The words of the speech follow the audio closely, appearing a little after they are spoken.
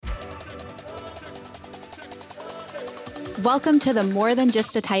Welcome to the More Than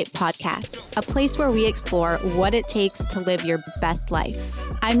Just a Type podcast, a place where we explore what it takes to live your best life.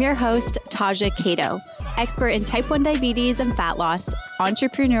 I'm your host, Taja Cato, expert in type 1 diabetes and fat loss,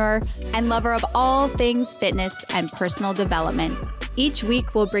 entrepreneur, and lover of all things fitness and personal development. Each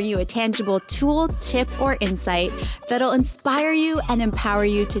week, we'll bring you a tangible tool, tip, or insight that'll inspire you and empower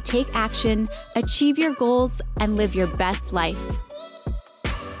you to take action, achieve your goals, and live your best life.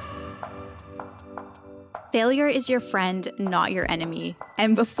 Failure is your friend, not your enemy.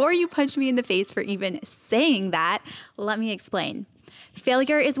 And before you punch me in the face for even saying that, let me explain.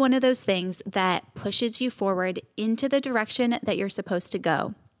 Failure is one of those things that pushes you forward into the direction that you're supposed to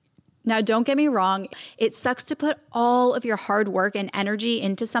go. Now, don't get me wrong, it sucks to put all of your hard work and energy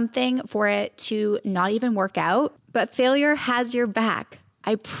into something for it to not even work out, but failure has your back.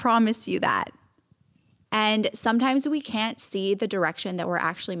 I promise you that. And sometimes we can't see the direction that we're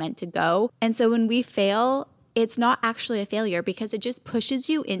actually meant to go. And so when we fail, it's not actually a failure because it just pushes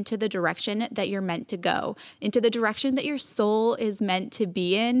you into the direction that you're meant to go, into the direction that your soul is meant to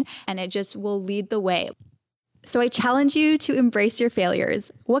be in, and it just will lead the way. So I challenge you to embrace your failures.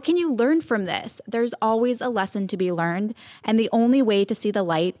 What can you learn from this? There's always a lesson to be learned, and the only way to see the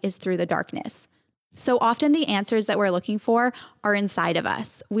light is through the darkness. So often the answers that we're looking for are inside of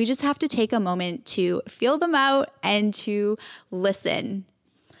us. We just have to take a moment to feel them out and to listen.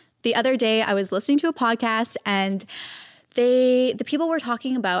 The other day I was listening to a podcast and the people were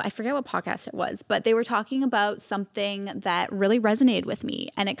talking about, I forget what podcast it was, but they were talking about something that really resonated with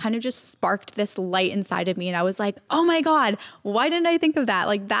me. And it kind of just sparked this light inside of me. And I was like, oh my God, why didn't I think of that?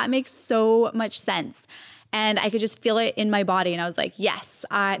 Like that makes so much sense. And I could just feel it in my body. And I was like, yes,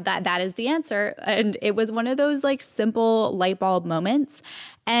 that is the answer. And it was one of those like simple light bulb moments.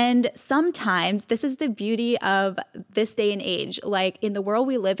 And sometimes this is the beauty of this day and age. Like in the world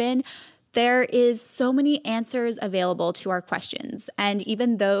we live in, there is so many answers available to our questions. And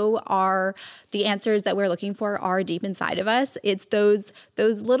even though the answers that we're looking for are deep inside of us, it's those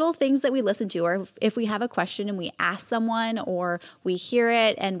little things that we listen to, or if we have a question and we ask someone, or we hear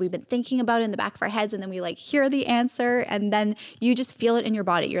it and we've been thinking about it in the back of our heads, and then we like hear the answer, and then you just feel it in your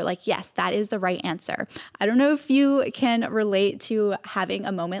body. You're like, yes, that is the right answer. I don't know if you can relate to having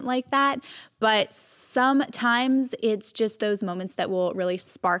a moment like that, but sometimes it's just those moments that will really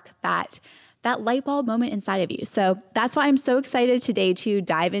spark that light bulb moment inside of you. So that's why I'm so excited today to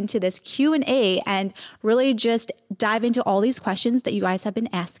dive into this Q&A and really just dive into all these questions that you guys have been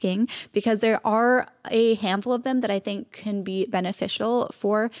asking, because there are a handful of them that I think can be beneficial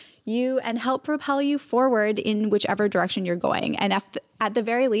for you and help propel you forward in whichever direction you're going. And at the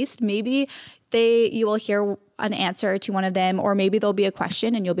very least, maybe you will hear an answer to one of them, or maybe there'll be a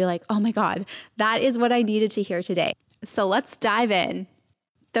question and you'll be like, oh my God, that is what I needed to hear today. So let's dive in.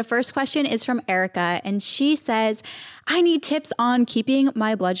 The first question is from Erica, and she says, I need tips on keeping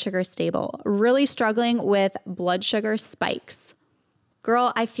my blood sugar stable. Really struggling with blood sugar spikes.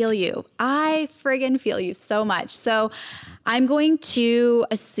 Girl, I feel you. I friggin' feel you so much. So I'm going to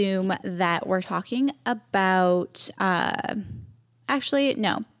assume that we're talking about, actually,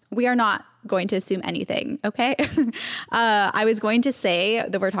 no, we are not going to assume anything, okay? I was going to say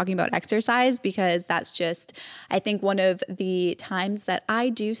that we're talking about exercise because that's just, I think, one of the times that I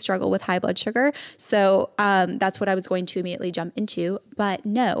do struggle with high blood sugar. So that's what I was going to immediately jump into. But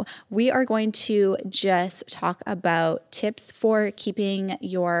no, we are going to just talk about tips for keeping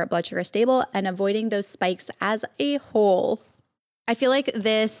your blood sugar stable and avoiding those spikes as a whole. I feel like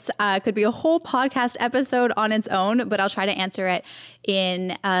this could be a whole podcast episode on its own, but I'll try to answer it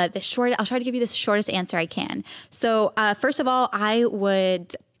in I'll try to give you the shortest answer I can. So first of all,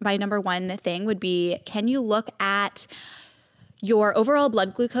 my number one thing would be, can you look at your overall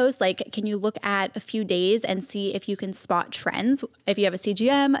blood glucose? Like, can you look at a few days and see if you can spot trends? If you have a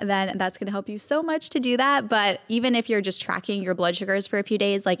CGM, then that's going to help you so much to do that. But even if you're just tracking your blood sugars for a few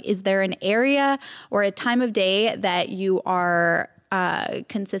days, like, is there an area or a time of day that you are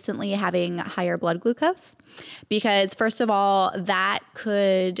consistently having higher blood glucose? Because first of all, that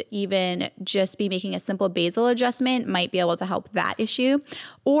could even just be making a simple basal adjustment might be able to help that issue.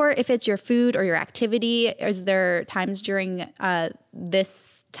 Or if it's your food or your activity, is there times during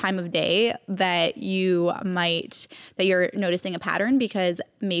this time of day that you're noticing a pattern? Because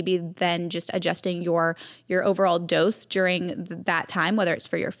maybe then just adjusting your overall dose during that time, whether it's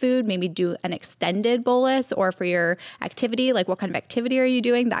for your food, maybe do an extended bolus, or for your activity, like what kind of activity are you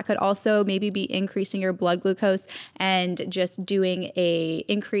doing? That could also maybe be increasing your blood glucose, and just doing a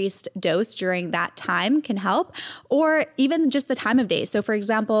increased dose during that time can help. Or even just the time of day. So for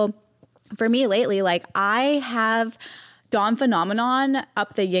example, for me lately, like I have dawn phenomenon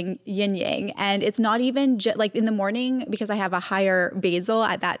up the yin yang. And it's not even like in the morning, because I have a higher basal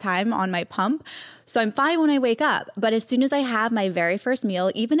at that time on my pump. So I'm fine when I wake up. But as soon as I have my very first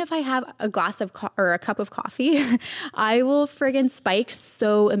meal, even if I have a glass of or a cup of coffee, I will friggin' spike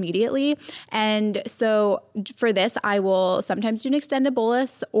so immediately. And so for this, I will sometimes do an extended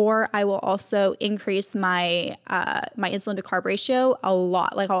bolus, or I will also increase my my insulin to carb ratio a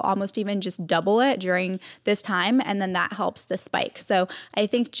lot. Like I'll almost even just double it during this time, and then that helps the spike. So I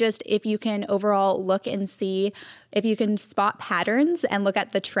think just if you can overall look and see if you can spot patterns and look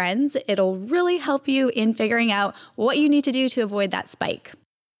at the trends, it'll really help you in figuring out what you need to do to avoid that spike.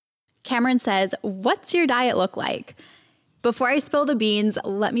 Cameron says, what's your diet look like? Before I spill the beans,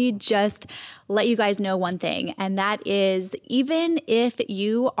 let me just let you guys know one thing, and that is even if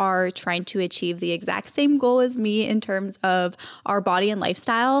you are trying to achieve the exact same goal as me in terms of our body and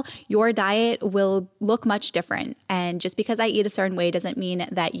lifestyle, your diet will look much different. And just because I eat a certain way doesn't mean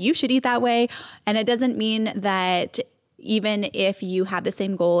that you should eat that way. And it doesn't mean that even if you have the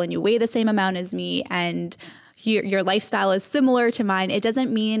same goal and you weigh the same amount as me and your lifestyle is similar to mine, it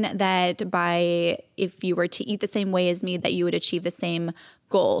doesn't mean that if you were to eat the same way as me, that you would achieve the same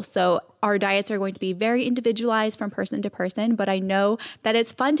goal. So our diets are going to be very individualized from person to person, but I know that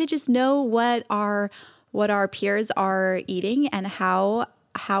it's fun to just know what our peers are eating and how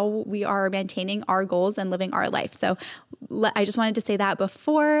we are maintaining our goals and living our life. So I just wanted to say that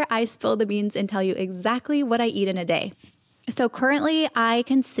before I spill the beans and tell you exactly what I eat in a day. So currently I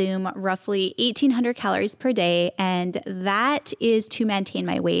consume roughly 1,800 calories per day, and that is to maintain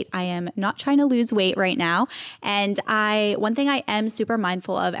my weight. I am not trying to lose weight right now. And one thing I am super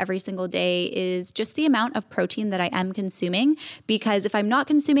mindful of every single day is just the amount of protein that I am consuming, because if I'm not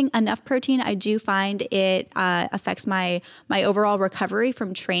consuming enough protein, I do find it affects my overall recovery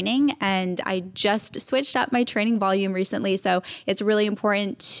from training. And I just switched up my training volume recently. So it's really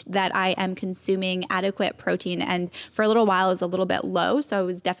important that I am consuming adequate protein. And for a little while, is a little bit low. So I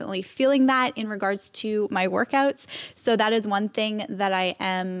was definitely feeling that in regards to my workouts. So that is one thing that I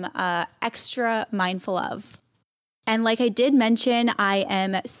am extra mindful of. And like I did mention, I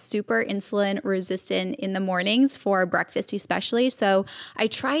am super insulin resistant in the mornings for breakfast especially. So I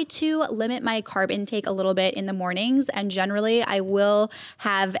try to limit my carb intake a little bit in the mornings. And generally I will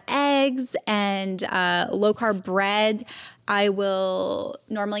have eggs and low carb bread. I will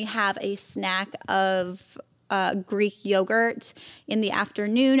normally have a snack of Greek yogurt in the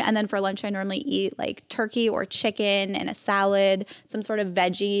afternoon. And then for lunch, I normally eat like turkey or chicken and a salad, some sort of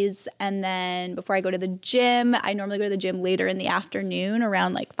veggies. And then before I go to the gym, I normally go to the gym later in the afternoon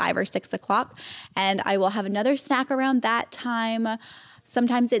around like 5 or 6 o'clock. And I will have another snack around that time.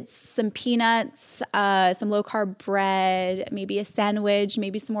 Sometimes it's some peanuts, some low carb bread, maybe a sandwich,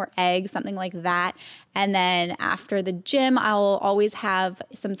 maybe some more eggs, something like that. And then after the gym, I'll always have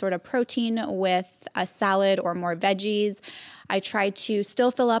some sort of protein with a salad or more veggies. I try to still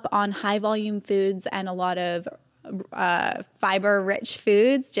fill up on high volume foods and a lot of fiber rich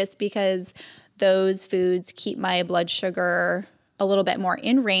foods, just because those foods keep my blood sugar a little bit more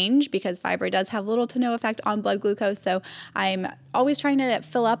in range, because fiber does have little to no effect on blood glucose. So I'm always trying to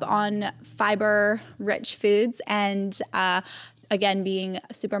fill up on fiber-rich foods, and again, being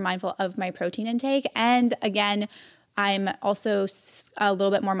super mindful of my protein intake. And again, I'm also a little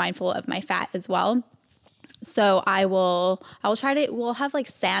bit more mindful of my fat as well. So we'll have like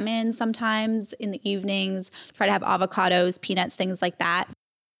salmon sometimes in the evenings, try to have avocados, peanuts, things like that.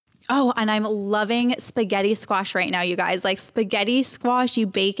 Oh, and I'm loving spaghetti squash right now, you guys. Like spaghetti squash, you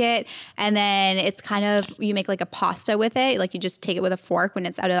bake it, and then it's you make like a pasta with it. Like you just take it with a fork when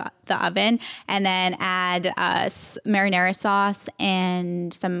it's out of the oven, and then add marinara sauce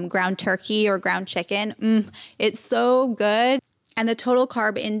and some ground turkey or ground chicken. It's so good. And the total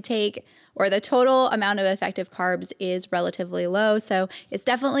carb intake, or the total amount of effective carbs, is relatively low. So it's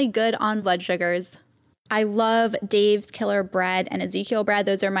definitely good on blood sugars. I love Dave's Killer Bread and Ezekiel Bread.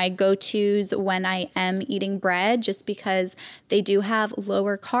 Those are my go-tos when I am eating bread, just because they do have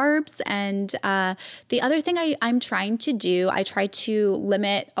lower carbs. And the other thing I'm trying to do, I try to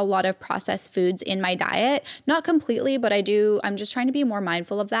limit a lot of processed foods in my diet. Not completely, but I'm just trying to be more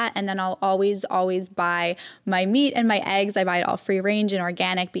mindful of that. And then I'll always buy my meat and my eggs. I buy it all free range and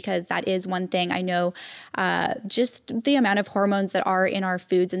organic, because that is one thing I know, just the amount of hormones that are in our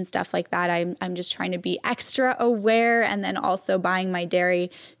foods and stuff like that. I'm just trying to be extra aware. And then also buying my dairy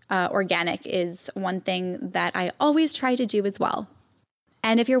organic is one thing that I always try to do as well.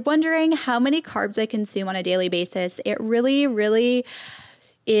 And if you're wondering how many carbs I consume on a daily basis, it really, really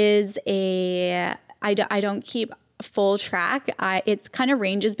is I don't keep full track, it's kind of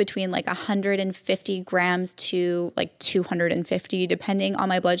ranges between like 150 grams to like 250, depending on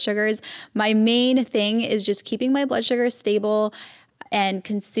my blood sugars. My main thing is just keeping my blood sugar stable and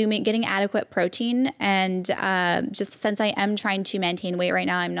getting adequate protein. And just since I am trying to maintain weight right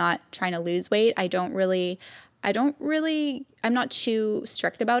now, I'm not trying to lose weight. I'm not too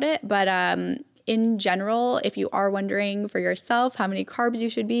strict about it, but in general, if you are wondering for yourself how many carbs you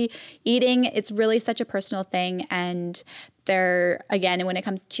should be eating, it's really such a personal thing. And again, when it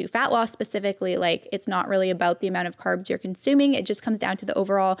comes to fat loss specifically, like it's not really about the amount of carbs you're consuming. It just comes down to the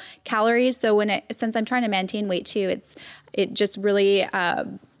overall calories. So since I'm trying to maintain weight too, it just really,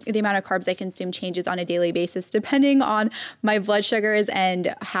 the amount of carbs I consume changes on a daily basis depending on my blood sugars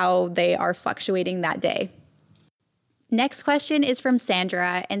and how they are fluctuating that day. Next question is from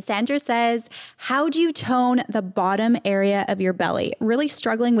Sandra, and Sandra says, how do you tone the bottom area of your belly? Really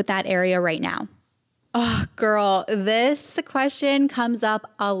struggling with that area right now. Oh, girl, this question comes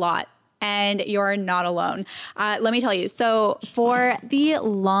up a lot. And you're not alone. Let me tell you. So for the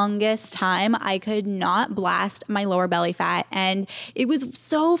longest time, I could not blast my lower belly fat. And it was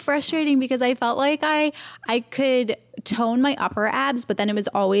so frustrating because I felt like I could tone my upper abs, but then it was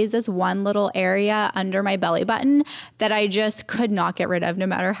always this one little area under my belly button that I just could not get rid of no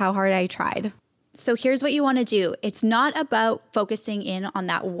matter how hard I tried. So here's what you want to do. It's not about focusing in on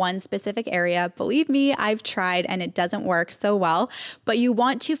that one specific area. Believe me, I've tried and it doesn't work so well, but you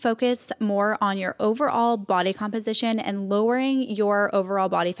want to focus more on your overall body composition and lowering your overall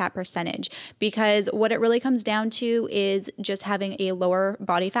body fat percentage, because what it really comes down to is just having a lower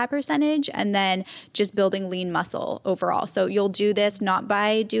body fat percentage and then just building lean muscle overall. So you'll do this not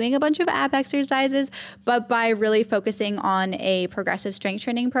by doing a bunch of ab exercises, but by really focusing on a progressive strength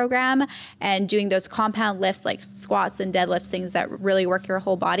training program and doing those compound lifts like squats and deadlifts, things that really work your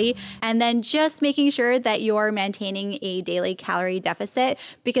whole body. And then just making sure that you're maintaining a daily calorie deficit,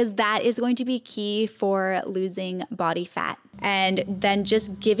 because that is going to be key for losing body fat. And then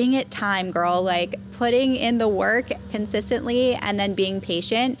just giving it time, girl, like putting in the work consistently and then being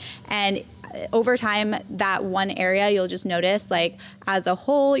patient. And over time, that one area you'll just notice, like as a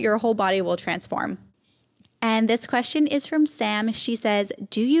whole, your whole body will transform. And this question is from Sam. She says,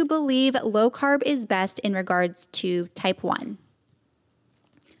 do you believe low carb is best in regards to type 1?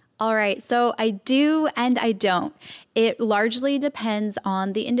 All right, so I do and I don't. It largely depends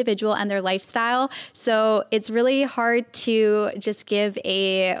on the individual and their lifestyle. So it's really hard to just give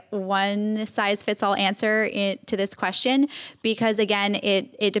a one-size-fits-all answer to this question because, again,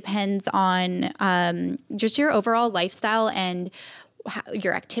 it depends on just your overall lifestyle and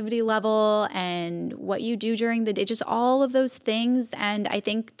your activity level and what you do during the day, just all of those things. And I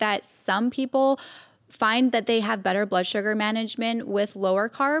think that some people find that they have better blood sugar management with lower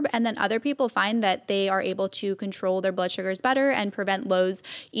carb, and then other people find that they are able to control their blood sugars better and prevent lows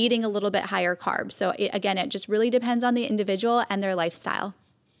eating a little bit higher carb. So it just really depends on the individual and their lifestyle.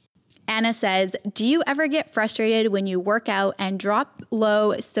 Anna says, do you ever get frustrated when you work out and drop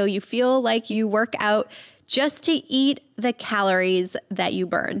low so you feel like you work out just to eat the calories that you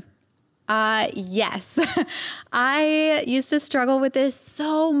burn? Yes. I used to struggle with this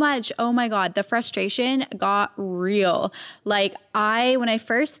so much. Oh my God, the frustration got real. Like when I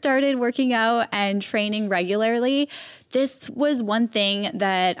first started working out and training regularly, this was one thing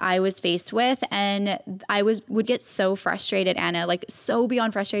that I was faced with, and I would get so frustrated, Anna, like so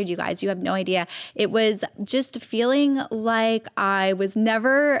beyond frustrated, you guys. You have no idea. It was just feeling like I was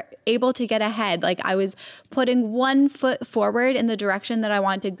never able to get ahead. Like I was putting one foot forward in the direction that I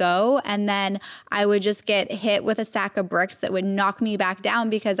wanted to go, and then I would just get hit with a sack of bricks that would knock me back down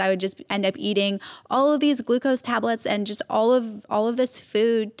because I would just end up eating all of these glucose tablets and just all of this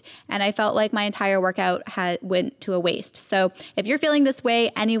food, and I felt like my entire workout went to a waste. So if you're feeling this way,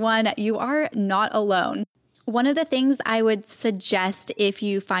 anyone, you are not alone. One of the things I would suggest if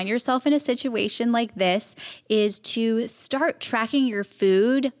you find yourself in a situation like this is to start tracking your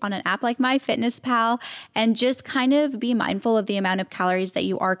food on an app like MyFitnessPal and just kind of be mindful of the amount of calories that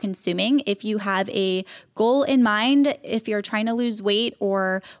you are consuming. If you have a goal in mind, if you're trying to lose weight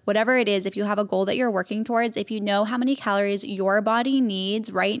or whatever it is, if you have a goal that you're working towards, if you know how many calories your body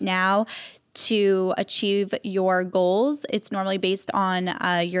needs right now to achieve your goals, it's normally based on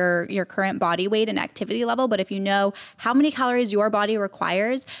your current body weight and activity level. But if you know how many calories your body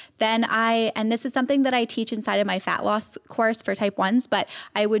requires, then and this is something that I teach inside of my fat loss course for type 1s, but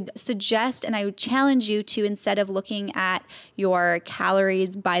I would suggest and I would challenge you to, instead of looking at your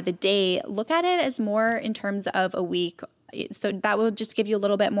calories by the day, look at it as more in terms of a week So that will just give you a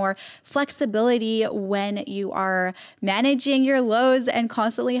little bit more flexibility when you are managing your lows and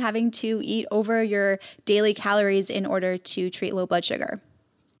constantly having to eat over your daily calories in order to treat low blood sugar.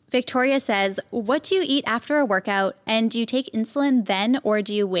 Victoria says, what do you eat after a workout, and do you take insulin then or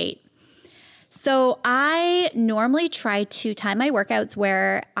do you wait? So I normally try to time my workouts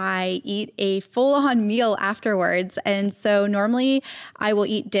where I eat a full-on meal afterwards. And so normally I will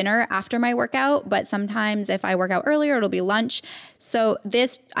eat dinner after my workout, but sometimes if I work out earlier, it'll be lunch. So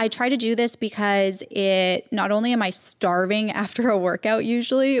I try to do this because not only am I starving after a workout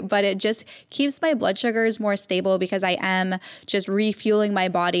usually, but it just keeps my blood sugars more stable because I am just refueling my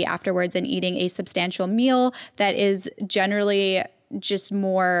body afterwards and eating a substantial meal that is generally just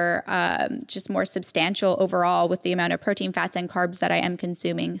more substantial overall with the amount of protein, fats, and carbs that I am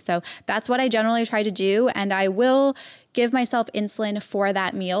consuming. So that's what I generally try to do. And I will give myself insulin for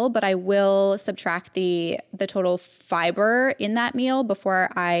that meal, but I will subtract the total fiber in that meal before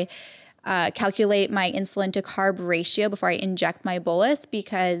I calculate my insulin to carb ratio before I inject my bolus,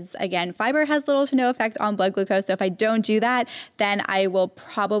 because again, fiber has little to no effect on blood glucose. So if I don't do that, then I will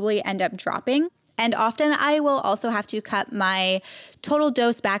probably end up dropping. And often I will also have to cut my total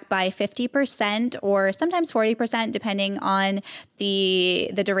dose back by 50% or sometimes 40%, depending on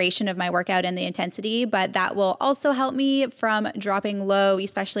the duration of my workout and the intensity. But that will also help me from dropping low,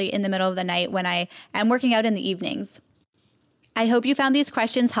 especially in the middle of the night when I am working out in the evenings. I hope you found these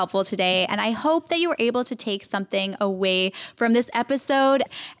questions helpful today, and I hope that you were able to take something away from this episode.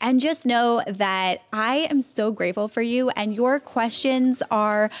 And just know that I am so grateful for you, and your questions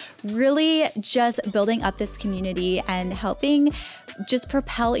are really just building up this community and helping just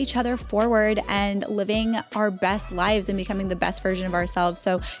propel each other forward and living our best lives and becoming the best version of ourselves.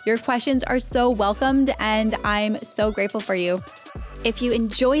 So your questions are so welcomed, and I'm so grateful for you. If you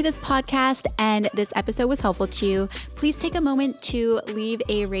enjoy this podcast and this episode was helpful to you, please take a moment to leave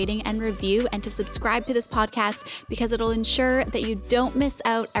a rating and review and to subscribe to this podcast, because it'll ensure that you don't miss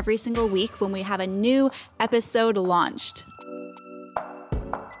out every single week when we have a new episode launched.